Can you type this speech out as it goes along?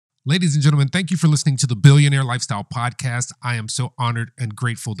Ladies and gentlemen, thank you for listening to the Billionaire Lifestyle Podcast. I am so honored and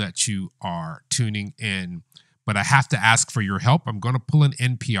grateful that you are tuning in, but I have to ask for your help. I'm going to pull an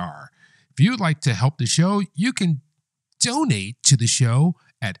NPR. If you would like to help the show, you can donate to the show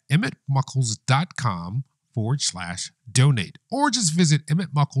at emmettmuckles.com/donate, or just visit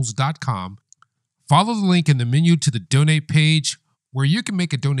emmettmuckles.com. Follow the link in the menu to the donate page where you can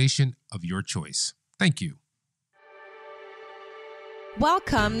make a donation of your choice. Thank you.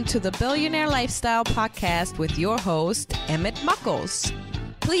 Welcome to the Billionaire Lifestyle Podcast with your host, Emmett Muckles.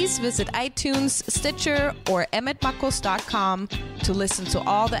 Please visit iTunes, Stitcher, or emmettmuckles.com to listen to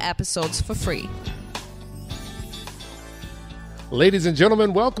all the episodes for free. Ladies and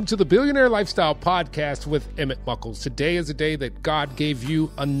gentlemen, welcome to the Billionaire Lifestyle Podcast with Emmett Muckles. Today is a day that God gave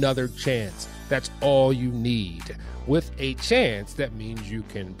you another chance. That's all you need. With a chance, that means you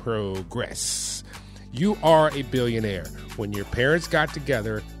can progress. You are a billionaire. When your parents got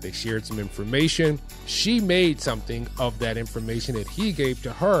together, they shared some information. She made something of that information that he gave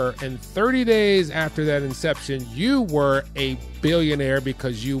to her. And 30 days after that inception, you were a billionaire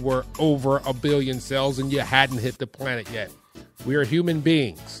because you were over 1 billion cells and you hadn't hit the planet yet. We are human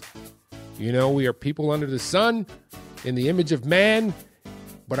beings. You know, we are people under the sun in the image of man.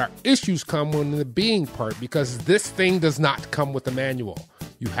 But our issues come in the being part because this thing does not come with a manual.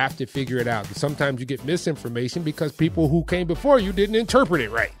 You have to figure it out. And sometimes you get misinformation because people who came before you didn't interpret it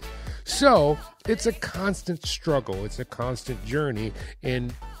right. So it's a constant struggle. It's a constant journey.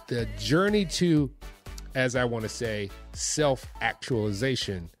 And the journey to, as I want to say,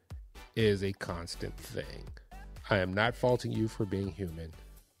 self-actualization is a constant thing. I am not faulting you for being human.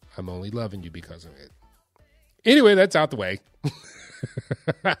 I'm only loving you because of it. Anyway, that's out the way.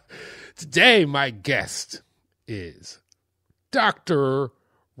 Today, my guest is Dr.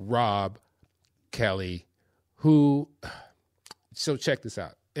 Robb Kelly, so check this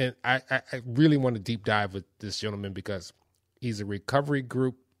out. And I really want to deep dive with this gentleman because he's a recovery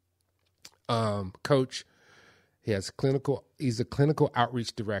group coach. He's a clinical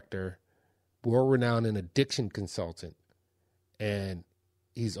outreach director, world-renowned and addiction consultant. And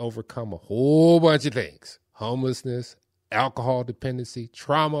he's overcome a whole bunch of things: homelessness, alcohol dependency,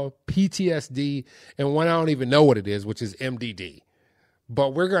 trauma, PTSD, and one I don't even know what it is, which is MDD.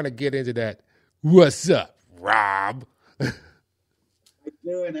 But we're going to get into that. What's up, Robb? How you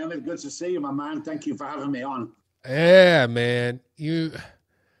doing, Emmett? Good to see you, my man. Thank you for having me on. Yeah, man.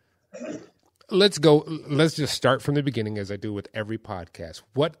 Let's go. Let's just start from the beginning, as I do with every podcast.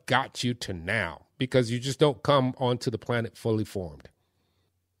 What got you to now? Because you just don't come onto the planet fully formed.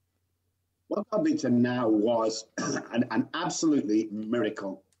 What got me to now was an absolutely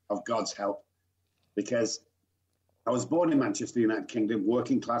miracle of God's help, because I was born in Manchester, United Kingdom,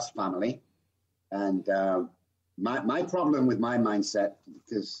 working class family. And my problem with my mindset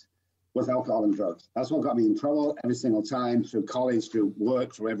was alcohol and drugs. That's what got me in trouble every single time, through college, through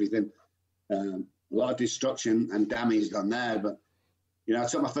work, through everything. A lot of destruction and damage done there. But, you know, I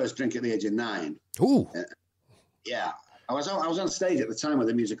took my first drink at the age of 9. Ooh. Yeah. I was on stage at the time with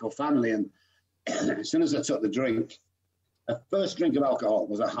a musical family, and as soon as I took the first drink of alcohol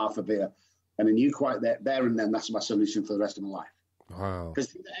was a half a beer. And I knew quite there and then that's my solution for the rest of my life. Wow.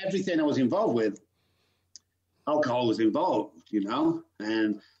 Because everything I was involved with, alcohol was involved, you know.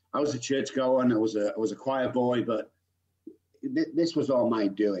 And I was a churchgoer and I was a choir boy, but this was all my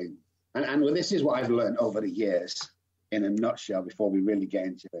doing. And this is what I've learned over the years, in a nutshell, before we really get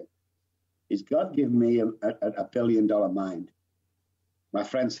into it, is God gave me a $1 billion mind. My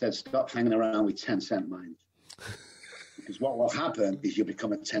friend said, stop hanging around with 10-cent minds. Because what will happen is you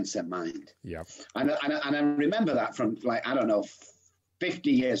become a 10-cent mind. Yeah. And I remember that from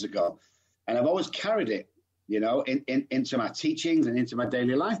 50 years ago. And I've always carried it, you know, into my teachings and into my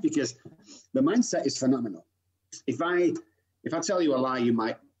daily life, because the mindset is phenomenal. If I tell you a lie, you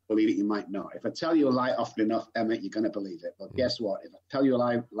might believe it, you might not. If I tell you a lie often enough, Emmett, you're going to believe it. But guess what? If I tell you a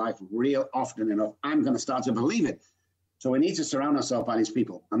lie real often enough, I'm going to start to believe it. So we need to surround ourselves by these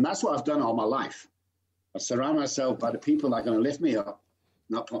people. And that's what I've done all my life. I surround myself by the people that are going to lift me up,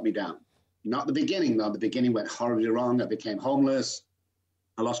 not put me down. Not the beginning, though. The beginning went horribly wrong. I became homeless.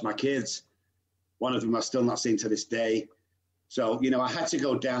 I lost my kids. One of them I've still not seen to this day. So, you know, I had to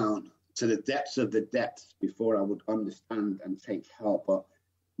go down to the depths of the depths before I would understand and take help. But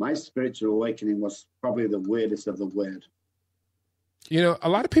my spiritual awakening was probably the weirdest of the weird. You know, a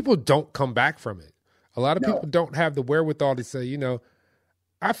lot of people don't come back from it. A lot of people don't have the wherewithal to say, you know,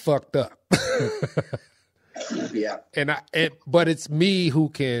 I fucked up. Yeah. But it's me who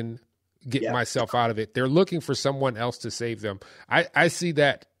can get myself out of it. They're looking for someone else to save them. I see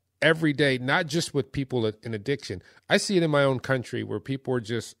that every day, not just with people in addiction. I see it in my own country where people are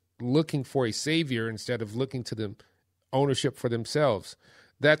just looking for a savior instead of looking to the ownership for themselves.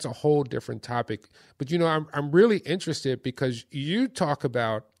 That's a whole different topic. But, I'm really interested because you talk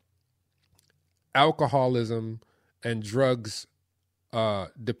about alcoholism and drugs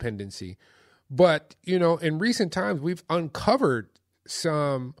dependency. But, in recent times, we've uncovered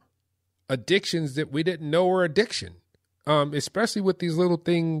some addictions that we didn't know were addiction, especially with these little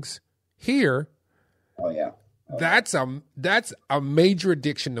things here. Oh, yeah. That's a major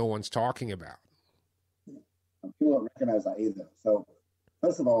addiction no one's talking about. People don't recognize that either. So,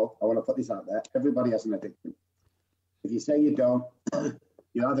 first of all, I want to put this out there. Everybody has an addiction. If you say you don't,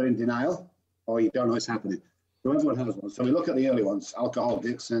 you're either in denial or you don't know it's happening. So everyone has one. So we look at the early ones, alcohol,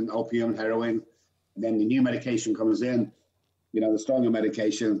 addiction, opium, heroin, and then the new medication comes in, the stronger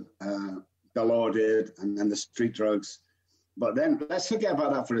medication, Dilaudid, and then the street drugs. But then let's forget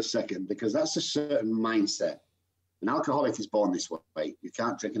about that for a second, because that's a certain mindset. An alcoholic is born this way. You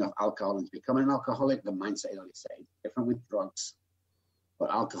can't drink enough alcohol and become an alcoholic. The mindset is already saying different with drugs. But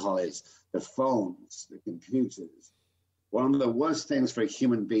alcohol is the phones, the computers. One of the worst things for a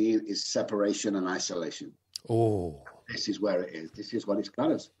human being is separation and isolation. Oh, this is where it is. This is what it's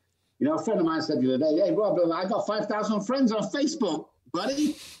got us. A friend of mine said the other day, "Hey, Rob, I got 5,000 friends on Facebook,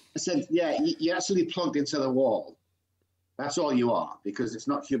 buddy." I said, "Yeah, you're actually plugged into the wall. That's all you are, because it's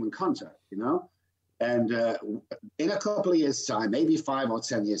not human contact, And in a couple of years' time, maybe 5 or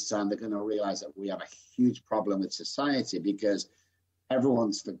 10 years' time, they're going to realize that we have a huge problem with society because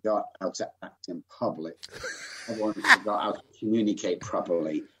everyone's forgot how to act in public. Everyone's forgot how to communicate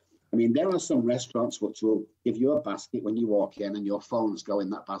properly. I mean, there are some restaurants which will give you a basket when you walk in and your phones go in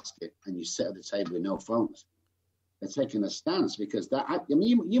that basket and you sit at the table with no phones. They're taking a stance because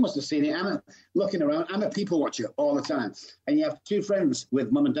you must have seen it. I'm looking around. I'm a people watcher all the time. And you have two friends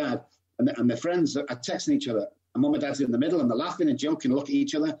with mum and dad, and the friends are texting each other. And mum and dad's in the middle and they're laughing and joking and look at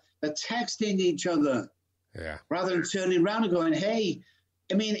each other. They're texting each other. Yeah. Rather than turning around and going, hey,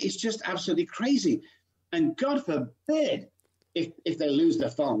 it's just absolutely crazy. And God forbid if they lose their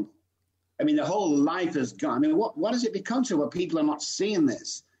phone. The whole life has gone. What has it become to where people are not seeing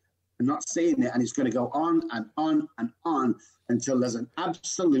this and not seeing it? And it's going to go on and on and on until there's an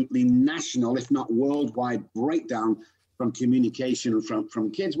absolutely national, if not worldwide, breakdown from communication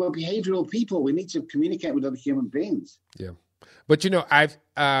from kids. We're behavioral people. We need to communicate with other human beings. Yeah. But,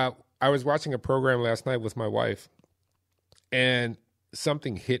 I was watching a program last night with my wife, and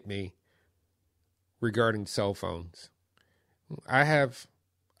something hit me regarding cell phones. I have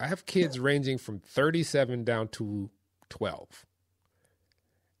kids ranging from 37 down to 12.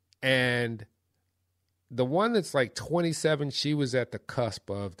 And the one that's like 27, she was at the cusp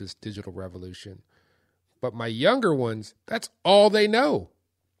of this digital revolution. But my younger ones, that's all they know.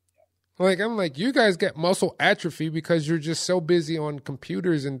 I'm like, you guys get muscle atrophy because you're just so busy on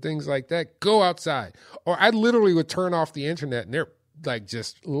computers and things like that. Go outside. Or I literally would turn off the internet and they're like,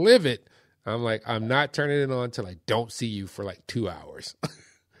 just live it. I'm like, I'm not turning it on until I don't see you for like 2 hours.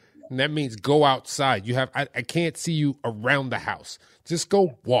 And that means go outside. I can't see you around the house. Just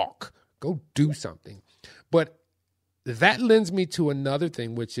go walk. Go do something. But that lends me to another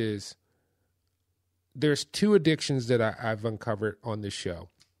thing, which is there's two addictions that I've uncovered on this show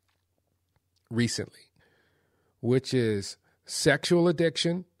recently, which is sexual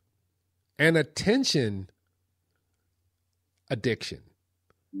addiction and attention addiction.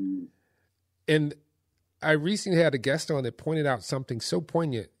 And I recently had a guest on that pointed out something so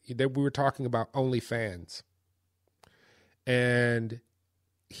poignant that we were talking about OnlyFans. And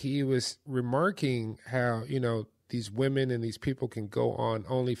he was remarking how, these women and these people can go on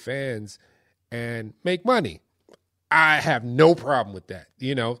OnlyFans and make money. I have no problem with that.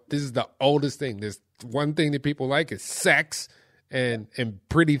 This is the oldest thing. There's one thing that people like is sex and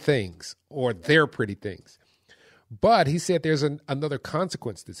pretty things, or their pretty things. But he said there's another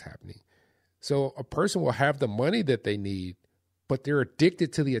consequence that's happening. So a person will have the money that they need, but they're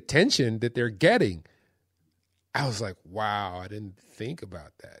addicted to the attention that they're getting. I was like, wow, I didn't think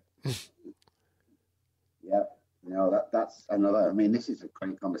about that. Yeah, that's another, this is a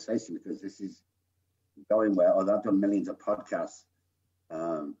great conversation because this is going where, I've done millions of podcasts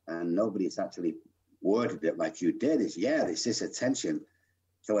and nobody's actually worded it like you did. There's this attention.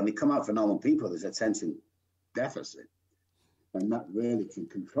 So when they come out for normal people, there's attention deficit. And that really can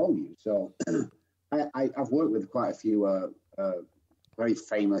control you. So I've worked with quite a few very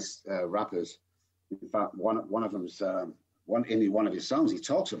famous rappers. In fact, one of them's in one of his songs, he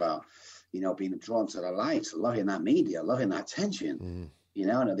talks about, being drawn to the lights, loving that media, loving that attention.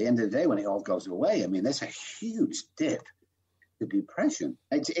 And at the end of the day, when it all goes away, there's a huge dip to depression.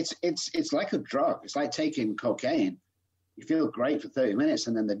 It's like a drug. It's like taking cocaine You feel great for 30 minutes,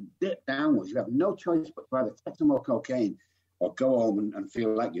 and then the dip downwards. You have no choice but to either take some more cocaine or go home and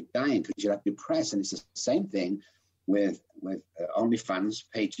feel like you're dying because you're depressed. And it's the same thing with OnlyFans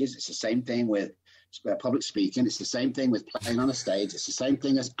pages. It's the same thing with public speaking. It's the same thing with playing on a stage. It's the same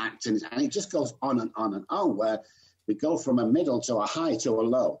thing as acting. And it just goes on and on and on, where we go from a middle to a high to a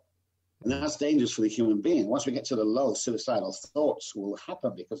low. And that's dangerous for the human being. Once we get to the low, suicidal thoughts will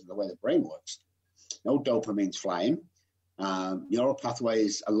happen because of the way the brain works. No dopamine's flying. Neural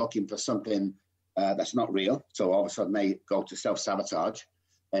pathways are looking for something that's not real. So all of a sudden they go to self-sabotage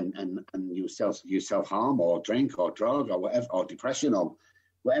and use self-harm or drink or drug or whatever, or depression or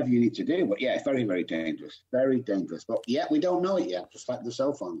whatever you need to do. But yeah, it's very, very dangerous. Very dangerous. But yet we don't know it yet, just like the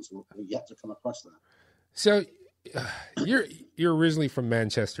cell phones. We've yet to come across that. So you're originally from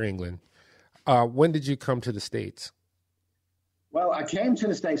Manchester, England. When did you come to the States? Well, I came to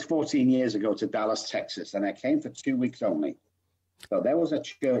the States 14 years ago to Dallas, Texas, and I came for 2 weeks only. So there was a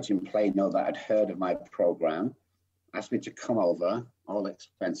church in Plano that had heard of my program, asked me to come over, all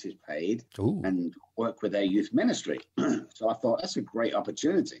expenses paid, and work with their youth ministry. So I thought, that's a great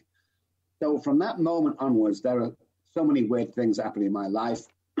opportunity. So from that moment onwards, there are so many weird things happening in my life,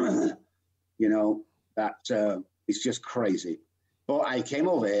 that it's just crazy. But I came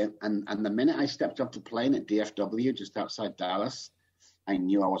over here, and the minute I stepped off the plane at DFW, just outside Dallas, I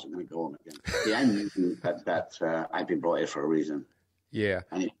knew I wasn't going to go home again. Yeah, I knew that I'd been brought here for a reason. Yeah.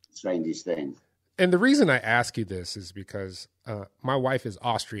 And it's the strangest thing. And the reason I ask you this is because my wife is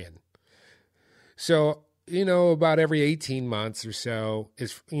Austrian. So, about every 18 months or so,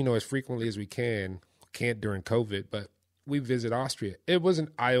 as frequently as we can't during COVID, but we visit Austria. It was an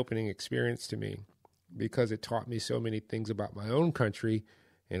eye-opening experience to me, because it taught me so many things about my own country,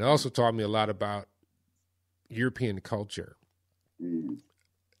 and also taught me a lot about European culture. Mm.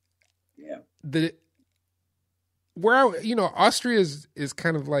 Yeah. Austria is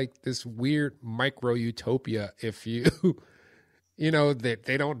kind of like this weird micro utopia. If that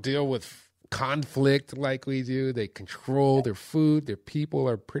they don't deal with conflict like we do. They control their food. Their people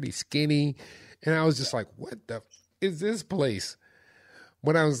are pretty skinny. And I was just like, what the is this place?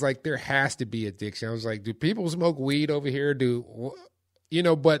 When I was like, there has to be addiction. I was like, do people smoke weed over here?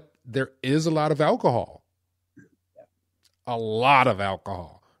 But there is a lot of alcohol. A lot of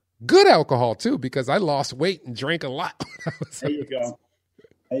alcohol. Good alcohol, too, because I lost weight and drank a lot. There you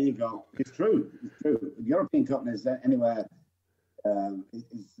go. It's true. European companies, anywhere,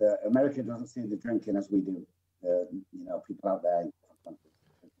 America doesn't see the drinking as we do. People out there in countries,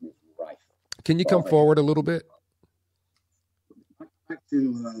 it's rife. Can you come forward a little bit? Back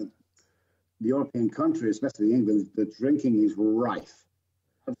to the European countries, especially England, the drinking is rife.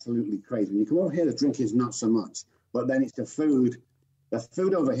 Absolutely crazy. When you come over here, the drinking is not so much. But then it's the food. The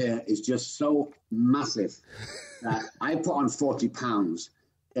food over here is just so massive that I put on 40 pounds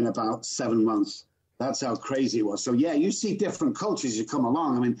in about 7 months. That's how crazy it was. So, yeah, you see different cultures as you come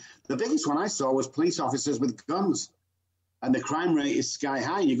along. I mean, the biggest one I saw was police officers with guns. And the crime rate is sky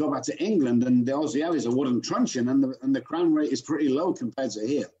high. You go back to England, and the Aussie is a wooden truncheon, and the crime rate is pretty low compared to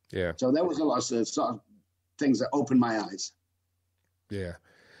here. Yeah. So there was a lot of sort of things that opened my eyes. Yeah.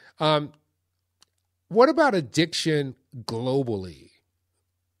 What about addiction globally?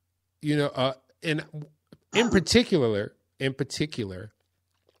 In particular,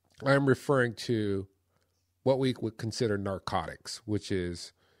 I'm referring to what we would consider narcotics, which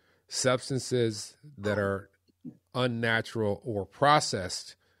is substances that are unnatural or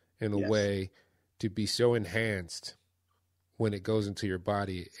processed in a way to be so enhanced when it goes into your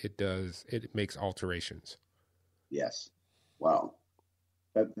body, it makes alterations. Yes. Wow.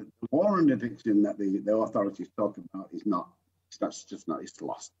 But the war on addiction that the authorities talk about is not, it's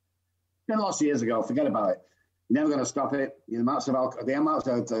lost. It's been lost years ago. Forget about it. You're never going to stop it. The amounts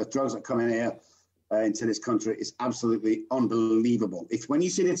of drugs that come in here into this country is absolutely unbelievable. It's when you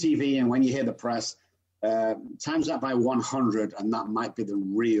see the TV and when you hear the press, times that by 100, and that might be the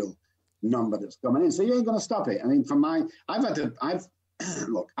real number that's coming in. So you ain't going to stop it. I mean,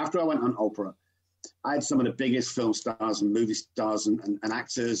 look, after I went on Oprah, I had some of the biggest film stars and movie stars and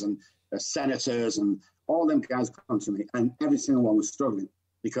actors and senators and all them guys come to me, and every single one was struggling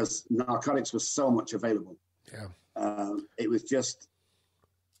because narcotics was so much available. Yeah. It was just,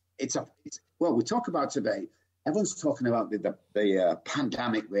 we talk about today, everyone's talking about the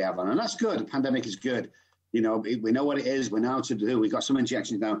pandemic we have on, and that's good. The pandemic is good. We know what it is. We know how to do. We got some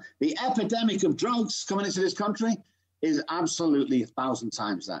injections now. The epidemic of drugs coming into this country is absolutely 1,000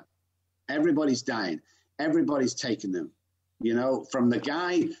 times that. Everybody's dying. Everybody's taking them. You know, from the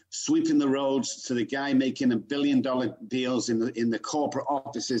guy sweeping the roads to the guy making $1 billion deals in the corporate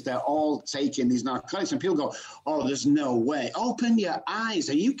offices, they're all taking these narcotics. And people go, oh, there's no way. Open your eyes.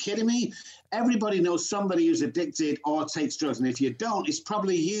 Are you kidding me? Everybody knows somebody who's addicted or takes drugs. And if you don't, it's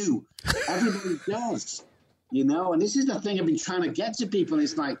probably you. Everybody does, you know. And this is the thing I've been trying to get to people.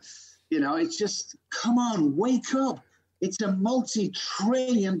 It's like, you know, it's just, come on, wake up. It's a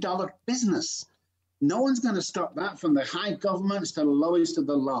multi-trillion-dollar business. No one's going to stop that, from the high governments to the lowest of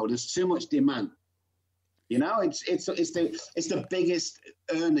the low. There's too much demand. You know, it's the biggest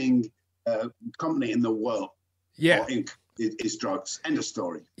earning company in the world. Yeah, is drugs. End of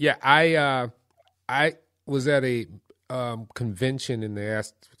story. Yeah, I was at a convention and they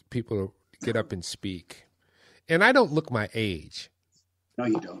asked people to get up and speak, and I don't look my age. No,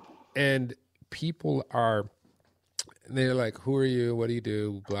 you don't. And people are. They're like, who are you? What do you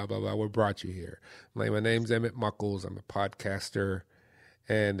do? Blah, blah, blah. What brought you here? I'm like, my name's Emmett Muckles. I'm a podcaster.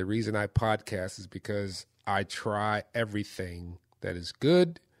 And the reason I podcast is because I try everything that is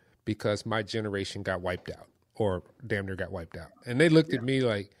good, because my generation got wiped out, or damn near got wiped out. And they looked at me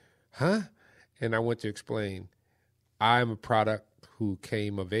like, huh? And I went to explain, I'm a product who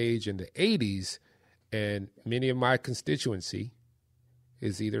came of age in the 80s, and many of my constituency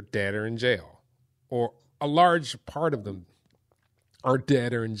is either dead or in jail, or a large part of them are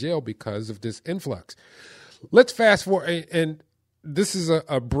dead or in jail because of this influx. Let's fast forward, and this is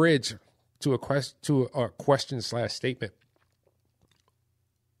a bridge to a question/statement.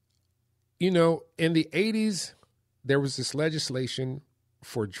 You know, in the 80s, there was this legislation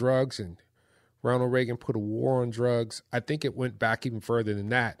for drugs, and Ronald Reagan put a war on drugs. I think it went back even further than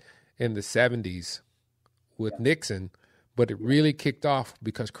that in the 70s with Nixon, but it really kicked off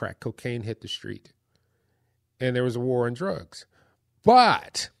because crack cocaine hit the street. And there was a war on drugs.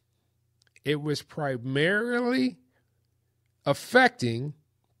 But it was primarily affecting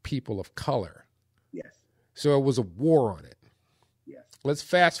people of color. Yes. So it was a war on it. Yes. Let's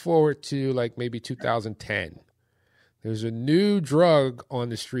fast forward to like maybe 2010. There's a new drug on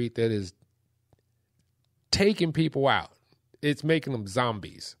the street that is taking people out. It's making them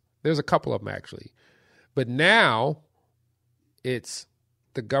zombies. There's a couple of them actually. But now it's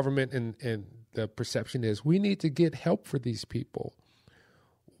the government and the perception is we need to get help for these people.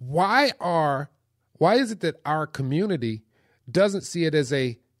 Why is it that our community doesn't see it as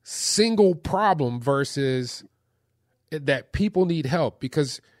a single problem versus that people need help?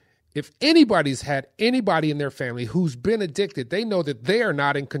 Because if anybody's had anybody in their family who's been addicted, they know that they are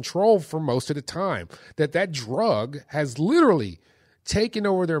not in control for most of the time, that drug has literally taken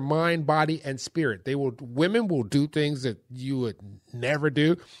over their mind, body, and spirit. Women will do things that you would never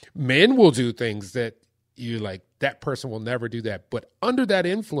do. Men will do things that you like, that person will never do that. But under that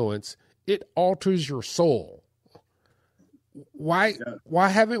influence, it alters your soul. Why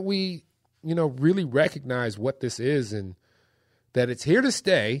haven't we, really recognized what this is, and that it's here to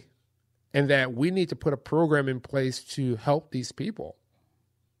stay, and that we need to put a program in place to help these people?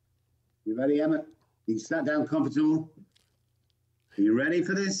 You ready, Emmett? You sat down comfortable? Are you ready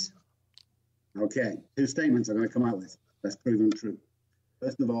for this? Okay, 2 statements I'm going to come out with. Let's prove them true.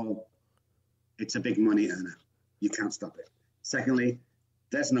 First of all, it's a big money earner. You can't stop it. Secondly,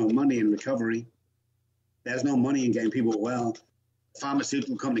 there's no money in recovery. There's no money in getting people well.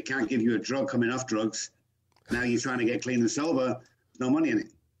 Pharmaceutical company can't give you a drug coming off drugs. Now you're trying to get clean and sober. There's no money in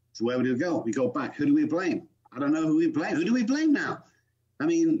it. So where do we go? We go back. Who do we blame? I don't know who we blame. Who do we blame now? I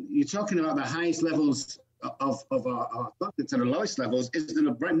mean, you're talking about the highest levels of our to the lowest levels. Is there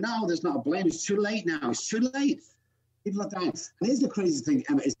a blame? No, there's not a blame. It's too late now. It's too late. People are dying. And here's the crazy thing,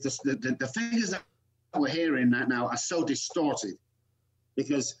 Emma, is the figures that we're hearing now are so distorted.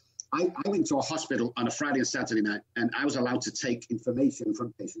 Because I went to a hospital on a Friday and Saturday night, and I was allowed to take information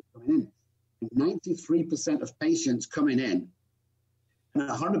from patients coming in. And 93% of patients coming in, and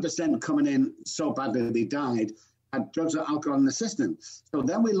 100% coming in so badly that they died, had drugs or alcohol in the system. So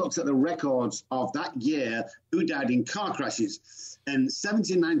then we looked at the records of that year who died in car crashes. And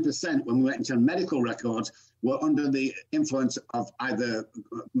 79%, when we went into medical records, were under the influence of either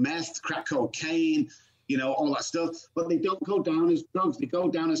meth, crack cocaine, all that stuff. But they don't go down as drugs. They go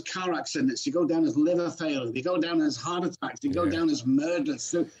down as car accidents. They go down as liver failure. They go down as heart attacks. They go down as murder.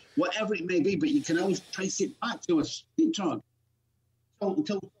 So whatever it may be, but you can always trace it back to a street drug.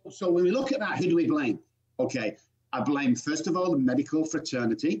 So when we look at that, who do we blame? Okay. I blame, first of all, the medical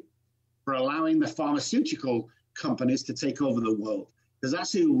fraternity for allowing the pharmaceutical companies to take over the world. Because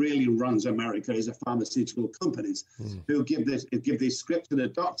that's who really runs America, is the pharmaceutical companies who give this script to the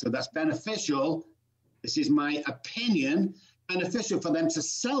doctor that's beneficial. This is my opinion, beneficial for them to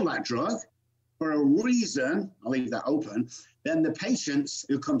sell that drug for a reason, I'll leave that open, then the patients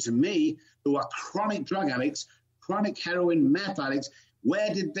who come to me who are chronic drug addicts, chronic heroin, meth addicts,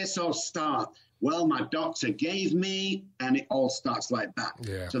 where did this all start? Well, my doctor gave me, and it all starts like that.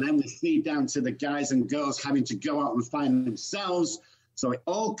 Yeah. So then we feed down to the guys and girls having to go out and find themselves. So it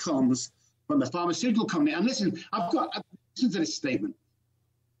all comes from the pharmaceutical company. And listen, listen to this statement.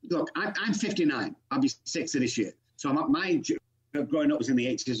 Look, I'm 59. I'll be 60 this year. So my growing up was in the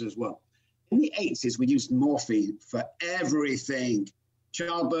 80s as well. In the 80s, we used morphine for everything.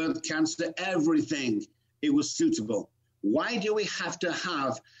 Childbirth, cancer, everything. It was suitable. Why do we have to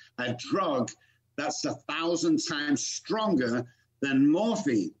have a drug that's 1,000 times stronger than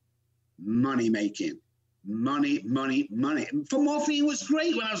morphine? Money making. Money. For morphine was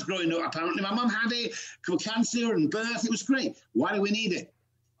great when I was growing up. Apparently, my mum had it for cancer and birth. It was great. Why do we need it?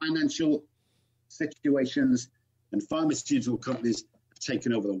 Financial situations and pharmaceutical companies have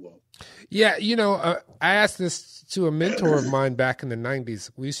taken over the world. Yeah, I asked this to a mentor of mine back in the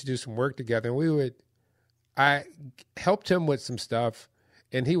 90s. We used to do some work together, and I helped him with some stuff,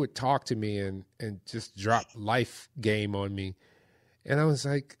 and he would talk to me and just drop life game on me. And I was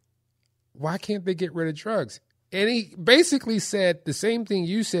like, why can't they get rid of drugs? And he basically said the same thing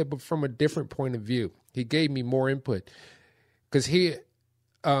you said, but from a different point of view. He gave me more input because he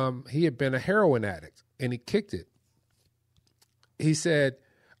had been a heroin addict, and he kicked it. He said,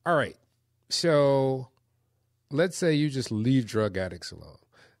 all right, so let's say you just leave drug addicts alone.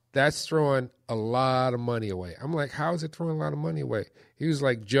 That's throwing a lot of money away. I'm like, how is it throwing a lot of money away? He was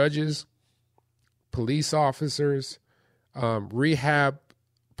like, judges, police officers, rehab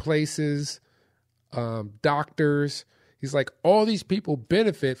places, doctors. He's like, all these people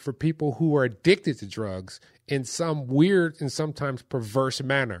benefit for people who are addicted to drugs in some weird and sometimes perverse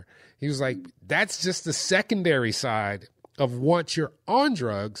manner. He was like, that's just the secondary side of once you're on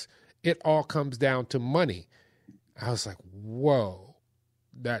drugs, it all comes down to money. I was like, whoa,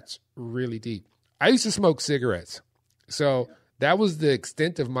 that's really deep. I used to smoke cigarettes. So that was the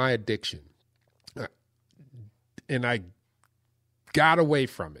extent of my addiction. And I got away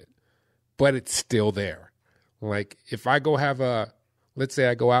from it, but it's still there. Like if I go let's say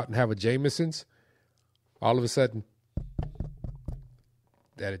I go out and have a Jameson's, all of a sudden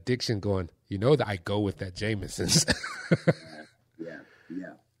that addiction going, that I go with that Jameson's. Yeah.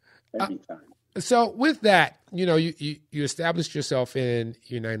 Every time. So with that, you established yourself in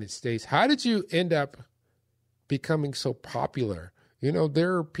the United States. How did you end up becoming so popular?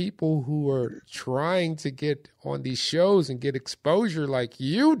 There are people who are trying to get on these shows and get exposure like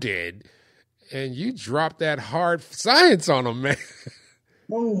you did, and you dropped that hard science on them, man.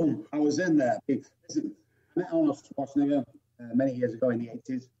 Boom. I was in there. Listen, I met Arnold Schwarzenegger many years ago in the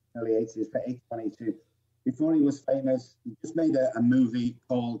 80s, early 80s, for 822. Before he was famous, he just made a movie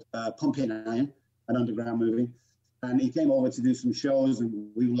called Pumping Iron, an underground movie. And he came over to do some shows,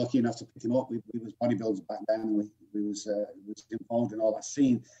 and we were lucky enough to pick him up. We was bodybuilders back then, and we was involved in all that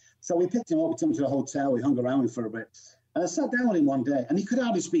scene. So we picked him up, we took him to a hotel, we hung around with him for a bit. And I sat down with him one day, and he could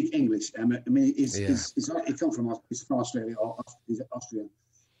hardly speak English. I mean, he's from Australia, or he's Austrian.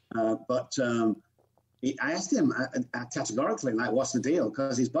 I asked him categorically, like, what's the deal?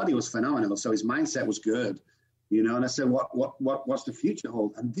 Because his body was phenomenal, so his mindset was good, And I said, what's the future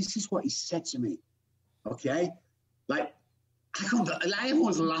hold? And this is what he said to me, okay? Like,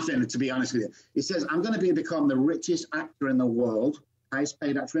 everyone's laughing, to be honest with you. He says, I'm going to become the richest actor in the world, highest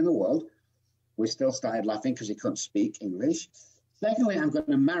paid actor in the world. We still started laughing because he couldn't speak English. Secondly, I'm going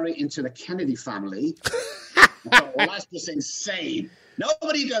to marry into the Kennedy family. I thought, well, that's just insane.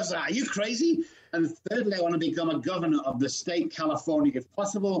 Nobody does that. Are you crazy? And thirdly, I want to become a governor of the state California, if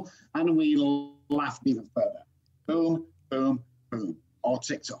possible. And we laughed even further. Boom, boom, boom. All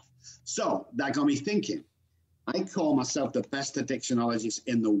ticked off. So that got me thinking. I call myself the best addictionologist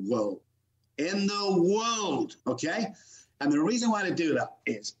in the world. In the world, okay? And the reason why I do that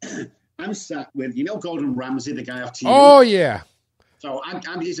is I'm sat with, Gordon Ramsay, the guy off TV. Oh, yeah. So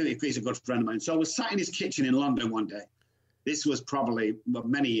he's a good friend of mine. So I was sat in his kitchen in London one day. This was probably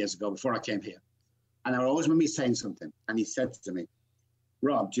many years ago, before I came here. And I always remember me saying something. And he said to me,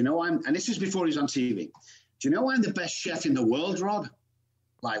 Rob, do you know and this was before he was on TV. Do you know I'm the best chef in the world, Rob?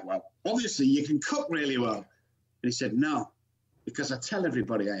 Like, well, obviously you can cook really well. And he said, no, because I tell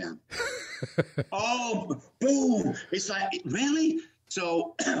everybody I am. Oh, boom. It's like, really?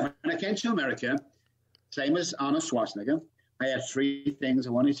 So when I came to America, same as Arnold Schwarzenegger, I had 3 things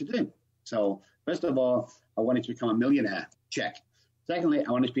I wanted to do. So first of all, I wanted to become a millionaire. Check. Secondly,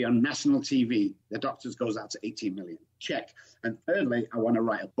 I wanted to be on national TV. The Doctors goes out to 18 million. Check. And thirdly, I want to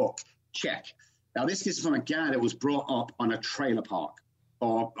write a book. Check. Now, this is from a guy that was brought up on a trailer park.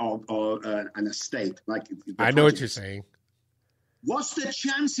 or an estate. Like I know what you're saying. What's the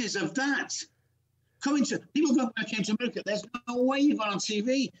chances of that? People go, when I came to America, there's no way you got on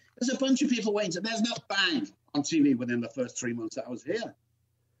TV. There's a bunch of people waiting. There's no bang on TV within the first 3 months that I was here.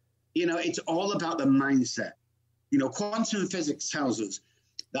 It's all about the mindset. Quantum physics tells us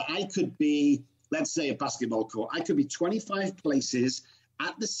that I could be, let's say, a basketball court. I could be 25 places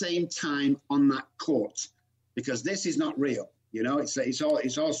at the same time on that court, because this is not real. It's all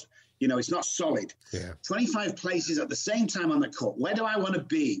it's not solid. Yeah. 25 places at the same time on the court. Where do I want to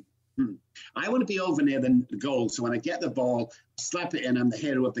be? I want to be over near the goal, so when I get the ball, slap it in, I'm the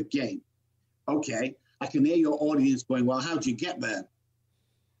hero of the game. Okay, I can hear your audience going, well, how'd you get there?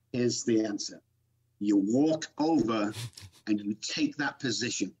 Here's the answer. You walk over and you take that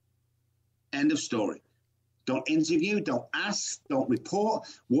position. End of story. Don't interview, don't ask, don't report.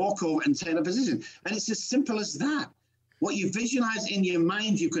 Walk over and take a position. And it's as simple as that. What you visualize in your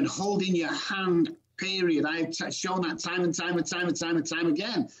mind, you can hold in your hand, period. I've shown that time and time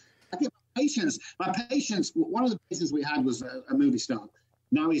again. I get my patients, one of the patients we had was a movie star.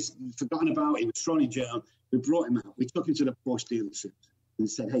 Now he's forgotten about, he was thrown in jail. We brought him out. We took him to the Porsche dealership and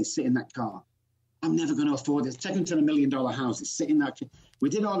said, hey, sit in that car. I'm never going to afford this. Take him to the $1 million house. Sit in that car. We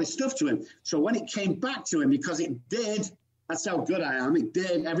did all this stuff to him. So when it came back to him, because it did, that's how good I am. It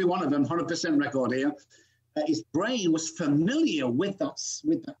did, every one of them, 100% record here. His brain was familiar with that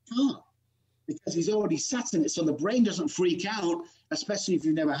car, because he's already sat in it. So the brain doesn't freak out, especially if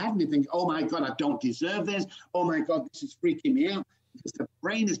you've never had anything. Oh my God, I don't deserve this. Oh my God, this is freaking me out. Because the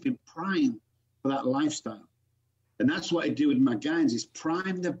brain has been primed for that lifestyle. And that's what I do with my guys, is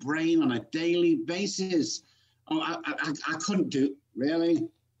prime the brain on a daily basis. Oh, I couldn't do it. Really?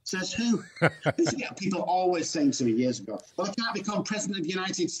 Says who? People always saying to me years ago, well, I can't become president of the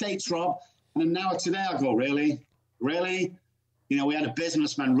United States, Rob. And then now today I go, really? Really? We had a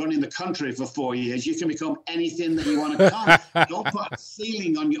businessman running the country for 4 years. You can become anything that you want to become. Don't put a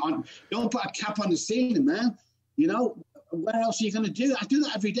ceiling don't put a cap on the ceiling, man. What else are you going to do? I do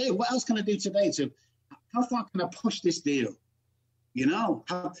that every day. What else can I do today how far can I push this deal? This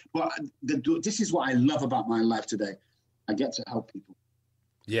is what I love about my life today. I get to help people.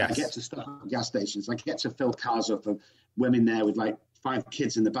 Yes. I get to stop at gas stations. I get to fill cars up for women there with like 5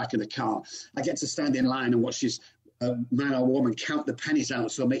 kids in the back of the car. I get to stand in line and watch this man or woman count the pennies out,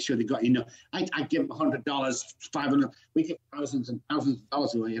 so make sure they got enough. I give them $100, $500. We get thousands and thousands of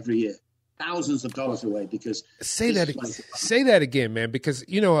dollars away every year. Thousands of dollars away, because say that again, man, because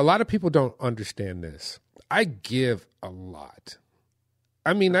a lot of people don't understand this. I give a lot.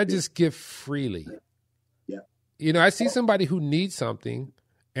 I mean, I just give freely. Yeah. I see somebody who needs something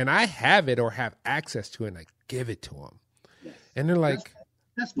and I have it or have access to it, and I give it to them. Yes. And they're like,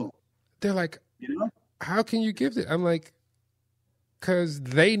 they're like, how can you give it? I'm like, because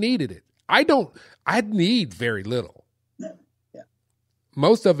they needed it. I need very little. Yeah.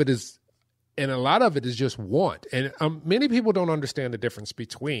 Most of it is, and a lot of it is just want. And many people don't understand the difference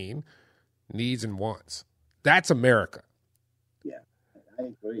between needs and wants. That's America. Yeah, I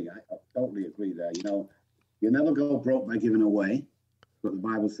agree. I totally agree there. You never go broke by giving away, what the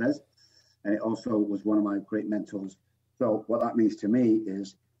Bible says. And it also was one of my great mentors. So what that means to me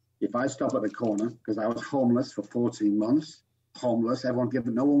is, if I stop at the corner, because I was homeless for 14 months, no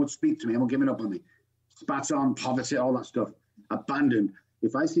one would speak to me, everyone giving up on me. Spat on, poverty, all that stuff. Abandoned.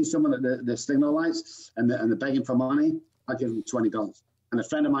 If I see someone at the signal lights and they're begging for money, I give them $20. And a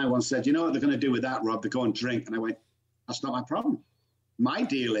friend of mine once said, you know what they're going to do with that, Rob? They go and drink. And I went, that's not my problem. My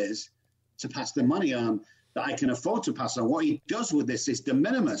deal is to pass the money on that I can afford to pass on. What he does with this is de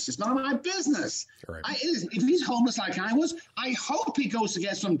minimis. It's none of my business. Right. If he's homeless like I was, I hope he goes to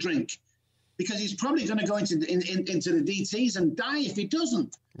get some drink, because he's probably going to go into the DTs and die if he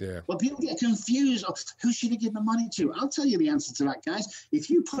doesn't. Yeah. Well, people get confused. Oh, who should I give the money to? I'll tell you the answer to that, guys. If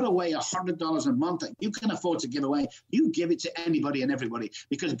you put away $100 a month that you can afford to give away, you give it to anybody and everybody,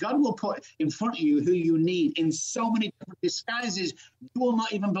 because God will put in front of you who you need in so many different disguises, you will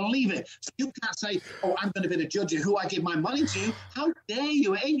not even believe it. So you can't say, oh, I'm going to be the judge of who I give my money to. How dare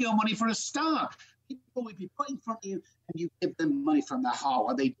you? It ain't your money for a start. People will be put in front of you and you give them money from their heart.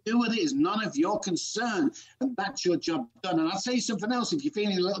 What they do with it is none of your concern, and that's your job done. And I'll say something else, if you're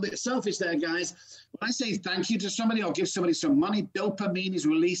feeling a little bit selfish there, guys. When I say thank you to somebody or give somebody some money, dopamine is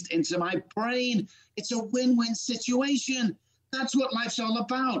released into my brain. It's a win-win situation. That's what life's all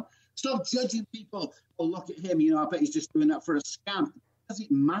about. Stop judging people. Oh, look at him. I bet he's just doing that for a scam. Does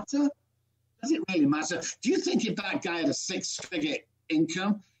it matter? Does it really matter? Do you think if that guy had a 6-figure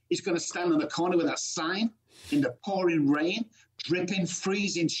income, he's going to stand in the corner with that sign? in the pouring rain, dripping,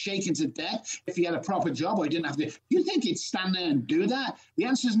 freezing, shaking to death if he had a proper job or he didn't have to. You think he'd stand there and do that? The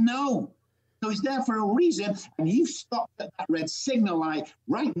answer is no. So he's there for a reason, and you've stopped at that red signal light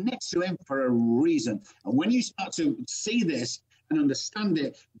right next to him for a reason. And when you start to see this and understand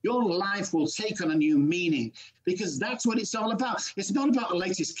it, your life will take on a new meaning, because that's what it's all about. It's not about the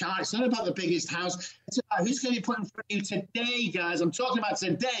latest car. It's not about the biggest house. It's about who's going to be put in front of you today, guys. I'm talking about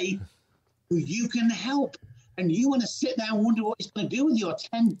today, who you can help. And you want to sit there and wonder what he's going to do with your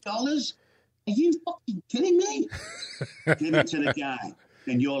 $10? Are you fucking kidding me? Give it to the guy,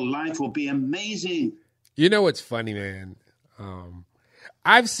 and your life will be amazing. You know what's funny, man?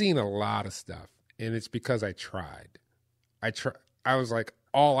 I've seen a lot of stuff, and it's because I tried. I was like,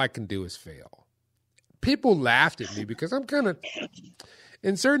 all I can do is fail. People laughed at me because I'm kind of,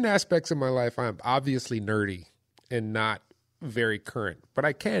 in certain aspects of my life, I'm obviously nerdy and not very current, but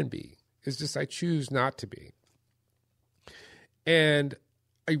I can be. It's just I choose not to be. And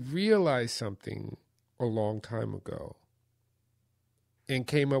I realized something a long time ago and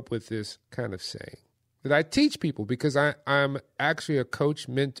came up with this kind of saying that I teach people, because I'm actually a coach,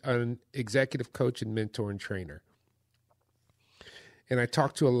 an executive coach and mentor and trainer. And I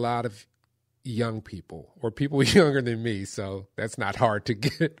talk to a lot of young people or people younger than me, so that's not hard to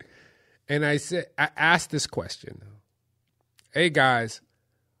get. And I asked this question. Hey, guys,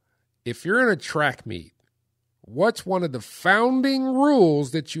 if you're in a track meet, what's one of the founding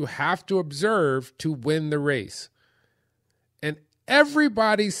rules that you have to observe to win the race? And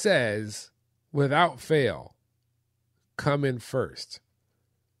everybody says, without fail, come in first.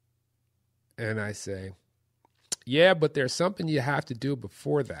 And I say, yeah, but there's something you have to do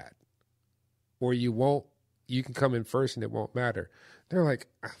before that, or you can come in first and it won't matter. They're like,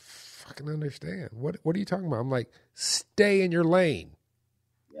 I fucking understand. What are you talking about? I'm like, stay in your lane.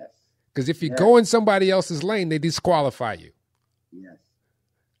 Yes. Because if you go in somebody else's lane, they disqualify you. Yes.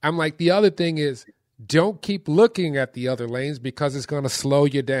 I'm like, the other thing is, don't keep looking at the other lanes because it's going to slow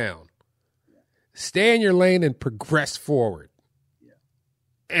you down. Yeah. Stay in your lane and progress forward. Yeah.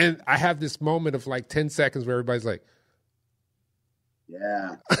 And I have this moment of like 10 seconds where everybody's like,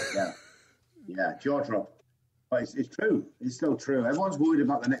 yeah, jaw drop. But it's true. It's still true. Everyone's worried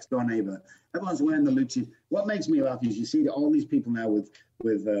about the next door neighbor. Everyone's wearing the Lucci. What makes me laugh is you see all these people now with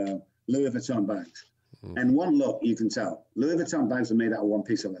Louis Vuitton bags. And one look, you can tell. Louis Vuitton bags are made out of one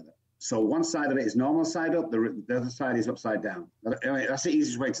piece of leather. So one side of it is normal side up, the other side is upside down. That's the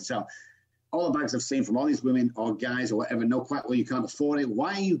easiest way to tell. All the bags I've seen from all these women or guys or whatever know quite well you can't afford it.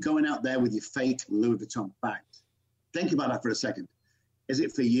 Why are you going out there with your fake Louis Vuitton bags? Think about that for a second. Is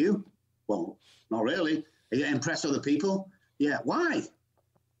it for you? Well, not really. Are you impress other people? Yeah. Why?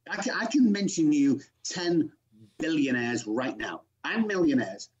 I can mention you 10 billionaires right now and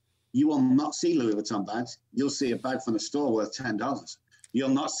millionaires. You will not see Louis Vuitton bags. You'll see a bag from the store worth $10. You'll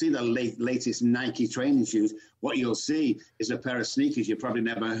not see the latest Nike training shoes. What you'll see is a pair of sneakers you've probably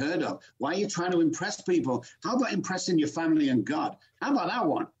never heard of. Why are you trying to impress people? How about impressing your family and God? How about that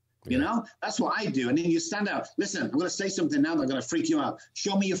one? You know, that's what I do. And then you stand out. Listen, I'm going to say something now that's going to freak you out.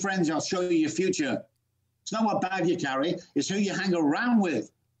 Show me your friends. I'll show you your future. It's not what bag you carry. It's who you hang around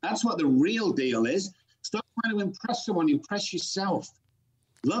with. That's what the real deal is. Stop trying to impress someone. Impress yourself.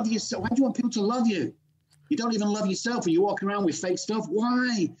 Love yourself. Why do you want people to love you? You don't even love yourself. Are you walking around with fake stuff?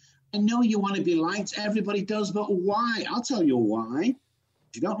 Why? I know you want to be liked. Everybody does, but why? I'll tell you why.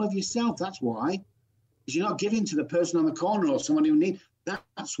 If you don't love yourself, that's why. Because you're not giving to the person on the corner or someone who needs.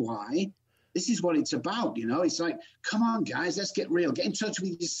 That's why. This is what it's about, you know. It's like, come on, guys, let's get real. Get in touch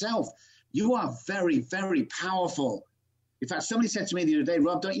with yourself. You are very, very powerful. In fact, somebody said to me the other day,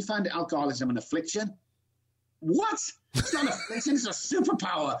 Rob, don't you find alcoholism an affliction? What? It's not an affliction. It's a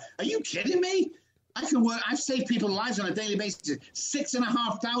superpower. Are you kidding me? I can work. I've saved people's lives on a daily basis.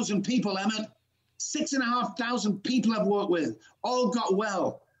 6,500 people, Emmett. 6,500 people I've worked with, all got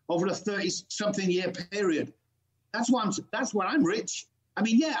well over a 30-something year period. That's why I'm rich. I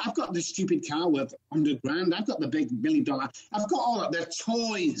mean, yeah, I've got the stupid car worth $100,000. I've got the big $1 million. I've got all of their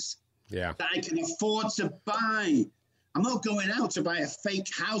toys that I can afford to buy. I'm not going out to buy a fake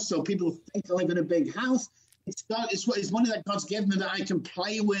house so people think I live in a big house. It's money that God's given me that I can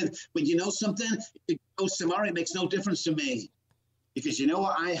play with. But you know something? If it goes tomorrow, it makes no difference to me. Because you know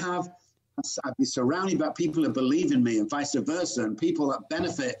what I have? I'd be surrounded by people that believe in me and vice versa, and people that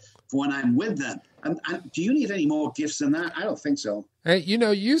benefit when I'm with them. And do you need any more gifts than that? I don't think so. Hey, you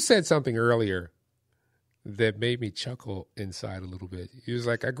know, you said something earlier that made me chuckle inside a little bit. He was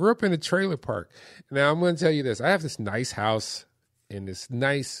like, I grew up in a trailer park. Now, I'm going to tell you this. I have this nice house in this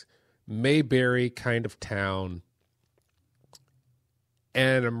nice Mayberry kind of town,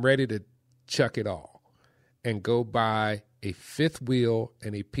 and I'm ready to chuck it all. and go buy a fifth wheel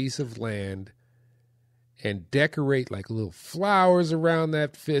and a piece of land and decorate like little flowers around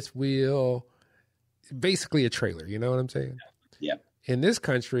that fifth wheel. Basically a trailer, you know what I'm saying? Yeah. In this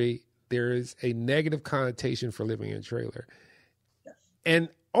country, there is a negative connotation for living in a trailer. Yes. And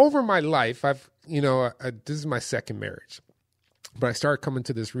over my life, this is my second marriage, but I started coming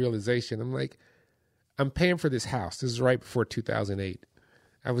to this realization. I'm like, I'm paying for this house. This is right before 2008.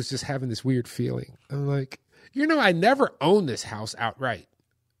 I was just having this weird feeling. I'm like, I never owned this house outright.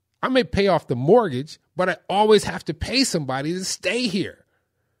 I may pay off the mortgage, but I always have to pay somebody to stay here.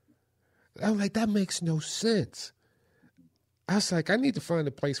 I'm like, that makes no sense. I was like, I need to find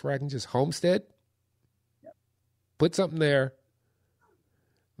a place where I can just homestead, put something there,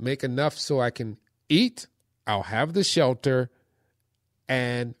 make enough so I can eat, I'll have the shelter,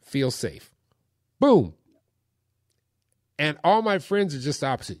 and feel safe. Boom. And all my friends are just the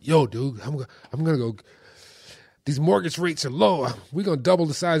opposite. Yo, dude, I'm going to go. These mortgage rates are low. We're going to double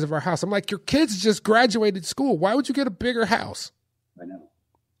the size of our house. I'm like, your kids just graduated school. Why would you get a bigger house? I know.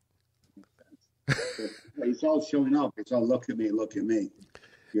 It's all showing up. It's all look at me.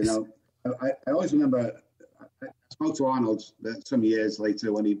 I always remember I spoke to Arnold some years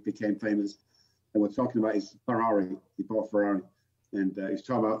later when he became famous, and we're talking about his Ferrari. He bought a Ferrari, and he's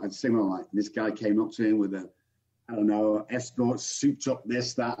talking about a similar life. And this guy came up to him with escort, souped up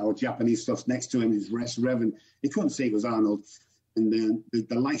this, that, or Japanese stuff next to him. His Reverend. He couldn't see it was Arnold. And then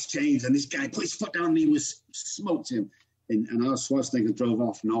the lights changed, and this guy put his foot down, and he smoked him. And Arnold Schwarzenegger drove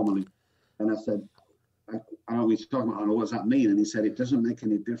off normally. And I said, I know he's talking about, what does that mean? And he said, it doesn't make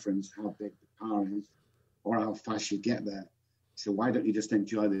any difference how big the car is or how fast you get there. So why don't you just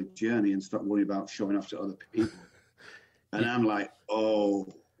enjoy the journey and stop worrying about showing off to other people? And I'm like,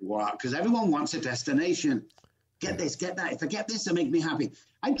 oh, wow. Because everyone wants a destination. Get this, get that. If I get this, it'll make me happy.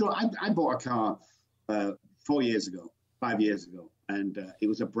 I bought a car 5 years ago, and it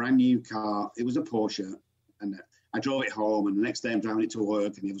was a brand new car. It was a Porsche, and I drove it home, and the next day I'm driving it to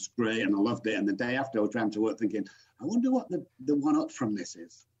work, and it was great, and I loved it. And the day after I was driving to work thinking, I wonder what the one up from this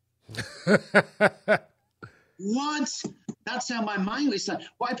is. What? That's how my mind was like,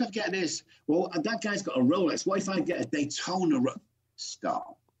 what if I get this? Well, that guy's got a Rolex. What if I get a Daytona?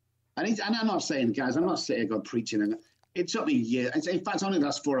 Stop. And I'm not saying, guys, I'm not sitting here preaching. And it took me years. In fact, only the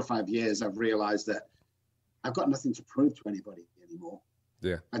last 4 or 5 years, I've realized that I've got nothing to prove to anybody anymore.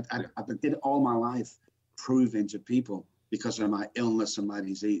 Yeah. I did it all my life, proving to people because of my illness and my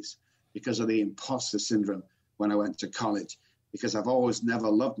disease, because of the imposter syndrome when I went to college, because I've always never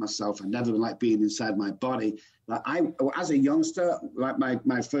loved myself. I never liked being inside my body. Like as a youngster, like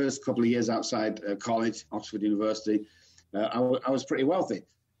my first couple of years outside college, Oxford University, I was pretty wealthy.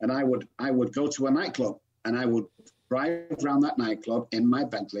 And I would go to a nightclub, and I would drive around that nightclub in my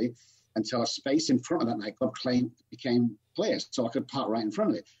Bentley until a space in front of that nightclub became clear, so I could park right in front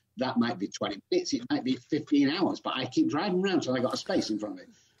of it. That might be 20 minutes, it might be 15 hours, but I keep driving around until I got a space in front of it.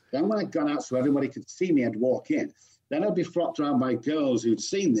 Then when I'd gone out so everybody could see me, I'd walk in. Then I'd be flocked around by girls who'd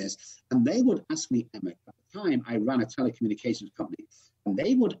seen this, and they would ask me, Emmett, at the time I ran a telecommunications company, and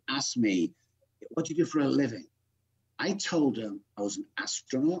they would ask me, what do you do for a living? I told them I was an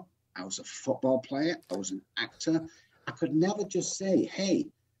astronaut, I was a football player, I was an actor. I could never just say, hey,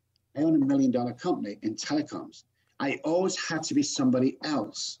 I own $1 million company in telecoms. I always had to be somebody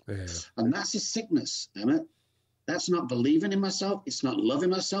else. Yeah. And that's a sickness, Emmett. That's not believing in myself. It's not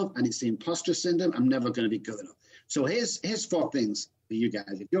loving myself. And it's the imposter syndrome. I'm never going to be good enough. So here's 4 things for you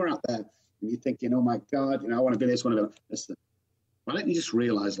guys. If you're out there and you're thinking, oh, my God, I want to be this, want to be listen, why don't you just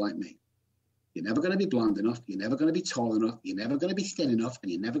realize, like me, you're never going to be blonde enough. You're never going to be tall enough. You're never going to be thin enough.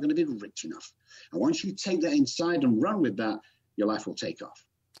 And you're never going to be rich enough. And once you take that inside and run with that, your life will take off.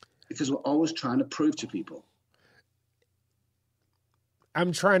 Because we're always trying to prove to people.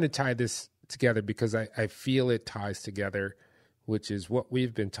 I'm trying to tie this together because I feel it ties together, which is what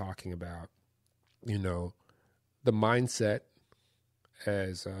we've been talking about. The mindset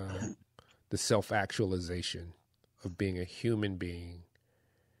as the self-actualization of being a human being,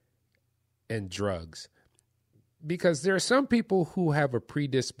 and drugs. Because there are some people who have a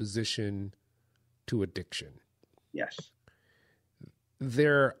predisposition to addiction. Yes.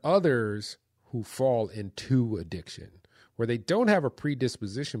 There are others who fall into addiction, where they don't have a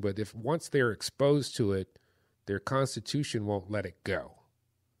predisposition, but once they're exposed to it, their constitution won't let it go.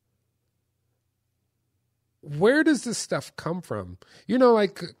 Where does this stuff come from?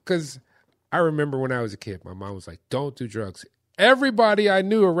 Because I remember when I was a kid, my mom was like, don't do drugs. Everybody I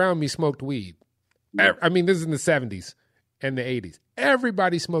knew around me smoked weed. Yeah. I mean, this is in the 70s and the 80s.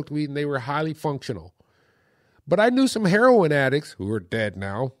 Everybody smoked weed, and they were highly functional. But I knew some heroin addicts who are dead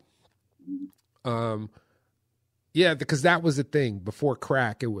now, Yeah, because that was the thing. Before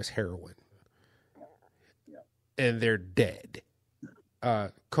crack, it was heroin. Yeah. And they're dead.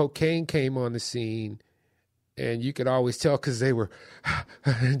 Cocaine came on the scene, and you could always tell because they were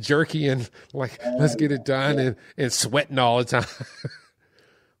jerky and like, let's get it done, and sweating all the time.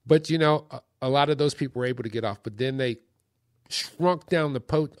 But, you know, a lot of those people were able to get off, but then they shrunk down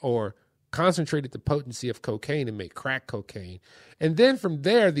or concentrated the potency of cocaine and made crack cocaine. And then from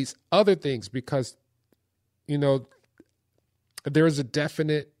there, these other things, because, you know, there is a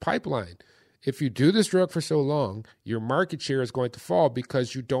definite pipeline. If you do this drug for so long, your market share is going to fall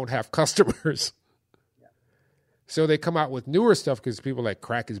because you don't have customers. Yeah. So they come out with newer stuff because people are like,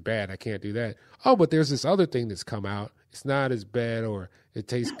 crack is bad, I can't do that. Oh, but there's this other thing that's come out. It's not as bad, or it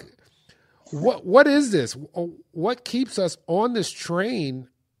tastes good. What is this? What keeps us on this train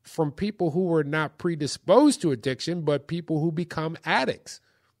from people who were not predisposed to addiction, but people who become addicts?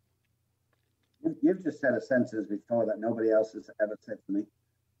 You've just said a sentence before that nobody else has ever said to me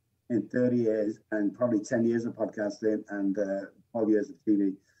in 30 years and probably 10 years of podcasting and 12 years of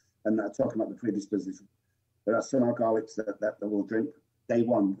TV. And I'm talking about the predisposition. There are some alcoholics that will drink day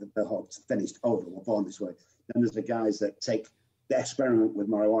one, the hook's finished, over, we're born this way. Then there's the guys that take the experiment with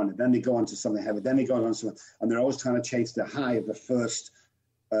marijuana. Then they go on to something heavy. Then they go on to something, and they're always trying to chase the high of the first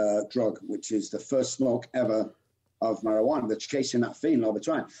drug, which is the first smoke ever of marijuana. They're chasing that feeling all the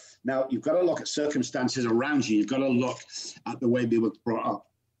time. Now, you've got to look at circumstances around you. You've got to look at the way they were brought up.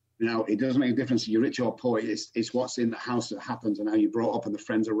 Now, it doesn't make a difference if you're rich or poor. It's what's in the house that happens and how you're brought up and the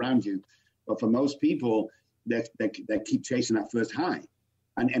friends around you. But for most people, they keep chasing that first high.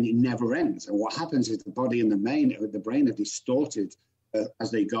 And it never ends. And what happens is the body and the brain are distorted as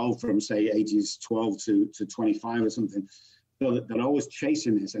they go from, say, ages 12 to 25 or something. So that they're always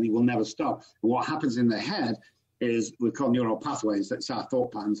chasing this, and it will never stop. And what happens in the head is we call neural pathways. That's our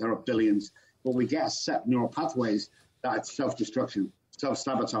thought patterns. There are billions. But we get set neural pathways that are self-destruction,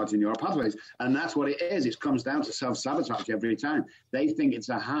 self-sabotaging neural pathways. And that's what it is. It comes down to self-sabotage every time. They think it's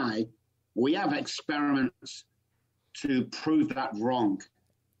a high. We have experiments to prove that wrong.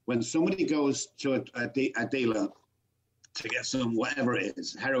 When somebody goes to a dealer to get some, whatever it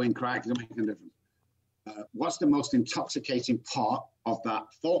is, heroin, crack, doesn't make a difference. What's the most intoxicating part of that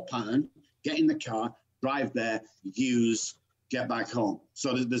thought pattern? Get in the car, drive there, use, get back home.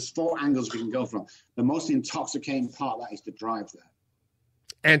 So there's 4 angles we can go from. The most intoxicating part of that is to drive there.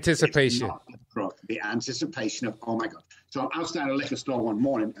 Anticipation. The anticipation of, oh my God. So I'm outside a liquor store one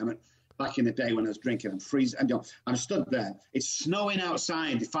morning, back in the day when I was drinking and freezing, and I'm stood there. It's snowing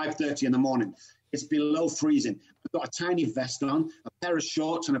outside at 5:30 in the morning. It's below freezing. I've got a tiny vest on, a pair of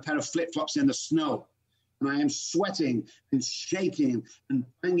shorts, and a pair of flip-flops in the snow. And I am sweating and shaking and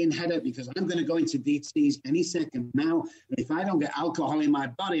banging head out because I'm going to go into DTs any second now. And if I don't get alcohol in my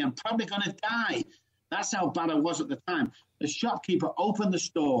body, I'm probably going to die. That's how bad I was at the time. The shopkeeper opened the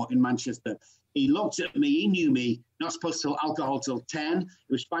store in Manchester. He looked at me. He knew me. Not supposed to sell alcohol till 10. It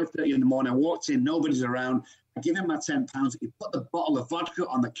was 5:30 in the morning. I walked in. Nobody's around. I give him my £10. He put the bottle of vodka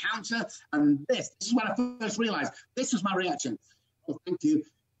on the counter. And this is when I first realized this was my reaction. Oh, thank you.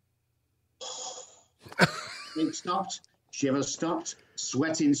 It stopped. Shivers stopped.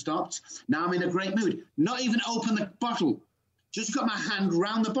 Sweating stopped. Now I'm in a great mood. Not even open the bottle. Just got my hand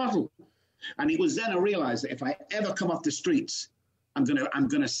round the bottle. And it was then I realized that if I ever come off the streets, I'm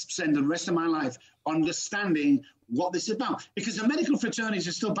gonna spend the rest of my life understanding what this is about. Because the medical fraternities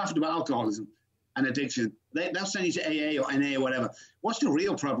are still baffled about alcoholism and addiction. They'll send you to AA or NA or whatever. What's the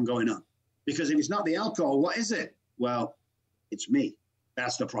real problem going on? Because if it's not the alcohol, what is it? Well, it's me.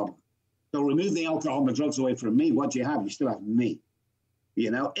 That's the problem. So remove the alcohol and the drugs away from me. What do you have? You still have me.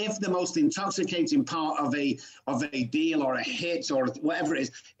 You know, if the most intoxicating part of a deal or a hit or whatever it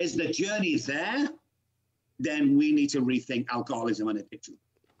is the journey there, then we need to rethink alcoholism and addiction.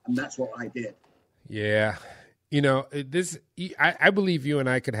 And that's what I did. Yeah. You know, I believe you and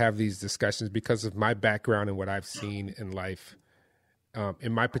I could have these discussions because of my background and what I've seen in life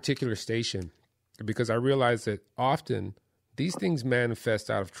in my particular station, because I realize that often these things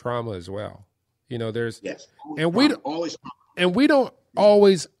manifest out of trauma as well. You know,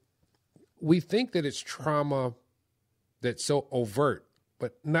 we think that it's trauma that's so overt,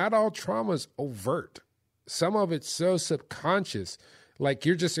 but not all trauma is overt. Some of it's so subconscious, like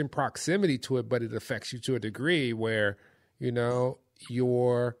you're just in proximity to it, but it affects you to a degree where, you know,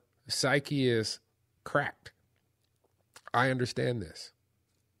 your psyche is cracked. I understand this.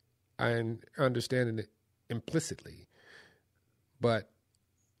 I understand it implicitly. But,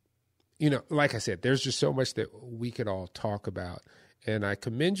 you know, like I said, there's just so much that we could all talk about. And I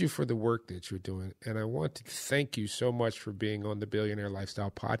commend you for the work that you're doing. And I want to thank you so much for being on the Billionaire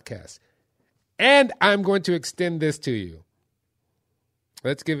Lifestyle Podcast. And I'm going to extend this to you.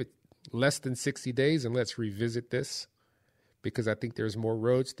 Let's give it less than 60 days and let's revisit this, because I think there's more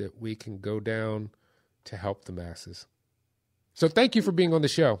roads that we can go down to help the masses. So thank you for being on the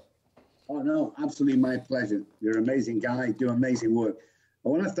show. Oh, no, absolutely my pleasure. You're an amazing guy, do amazing work. I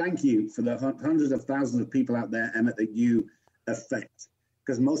want to thank you for the hundreds of thousands of people out there, Emmett, that you affect,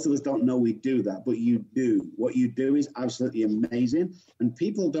 because most of us don't know we do that, but you do. What you do is absolutely amazing, and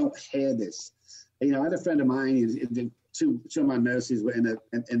people don't hear this. You know, I had a friend of mine, two of my nurses were in the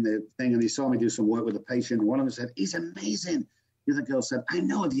thing, and they saw me do some work with a patient. One of them said, he's amazing. The other girl said, I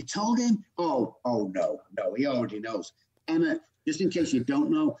know, have you told him? Oh, no, he already knows. Emma, just in case you don't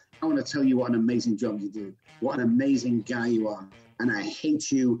know, I want to tell you what an amazing job you do. What an amazing guy you are. And I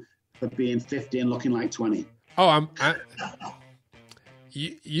hate you for being 50 and looking like 20. Oh,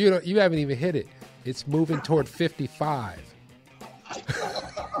 you haven't even hit it. It's moving toward 55.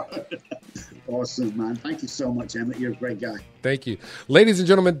 Awesome, man. Thank you so much, Emmett. You're a great guy. Thank you. Ladies and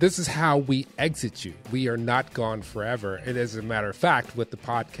gentlemen, this is how we exit you. We are not gone forever. And as a matter of fact, with the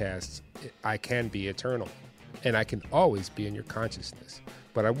podcast, I can be eternal. And I can always be in your consciousness.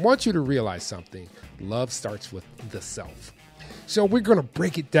 But I want you to realize something. Love starts with the self. So we're going to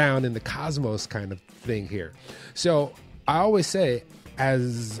break it down in the cosmos kind of thing here. So I always say,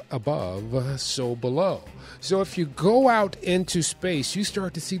 as above, so below. So if you go out into space, you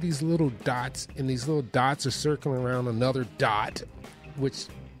start to see these little dots, and these little dots are circling around another dot, which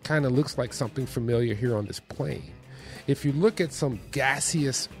kind of looks like something familiar here on this plane. If you look at some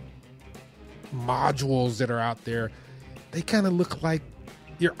gaseous modules that are out there, they kind of look like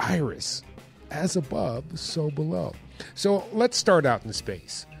your iris. As above, so below. So let's start out in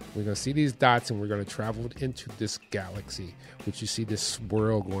space. We're going to see these dots, and we're going to travel into this galaxy, which you see this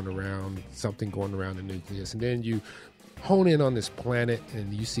swirl going around, something going around the nucleus. And then you hone in on this planet,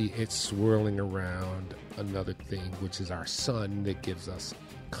 and you see it swirling around another thing, which is our sun that gives us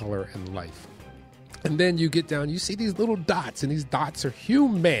color and life. And then you get down, you see these little dots, and these dots are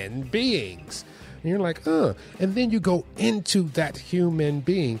human beings. And you're like, And then you go into that human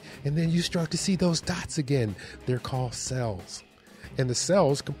being, and then you start to see those dots again. They're called cells. And the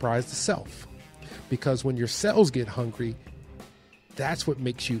cells comprise the self. Because when your cells get hungry, that's what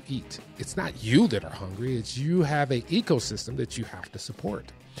makes you eat. It's not you that are hungry. It's you have an ecosystem that you have to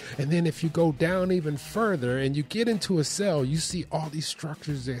support. And then if you go down even further and you get into a cell, you see all these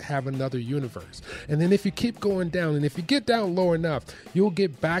structures that have another universe. And then if you keep going down, and if you get down low enough, you'll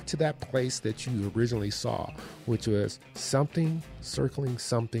get back to that place that you originally saw, which was something circling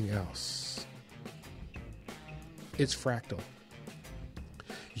something else. It's fractal.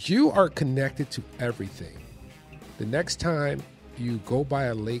 You are connected to everything. The next time you go by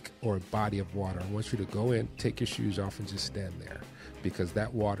a lake or a body of water, I want you to go in, take your shoes off, and just stand there, because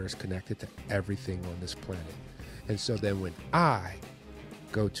that water is connected to everything on this planet. And so then when I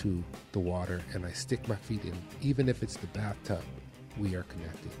go to the water and I stick my feet in, even if it's the bathtub, we are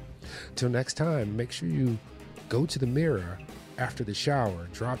connected. Till next time, make sure you go to the mirror after the shower,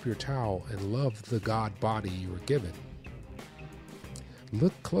 drop your towel, and love the God body you were given.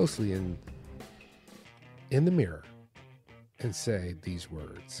 Look closely in the mirror and say these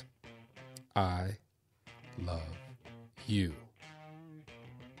words: I love you.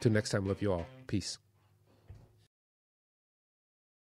 Till next time, love you all. Peace.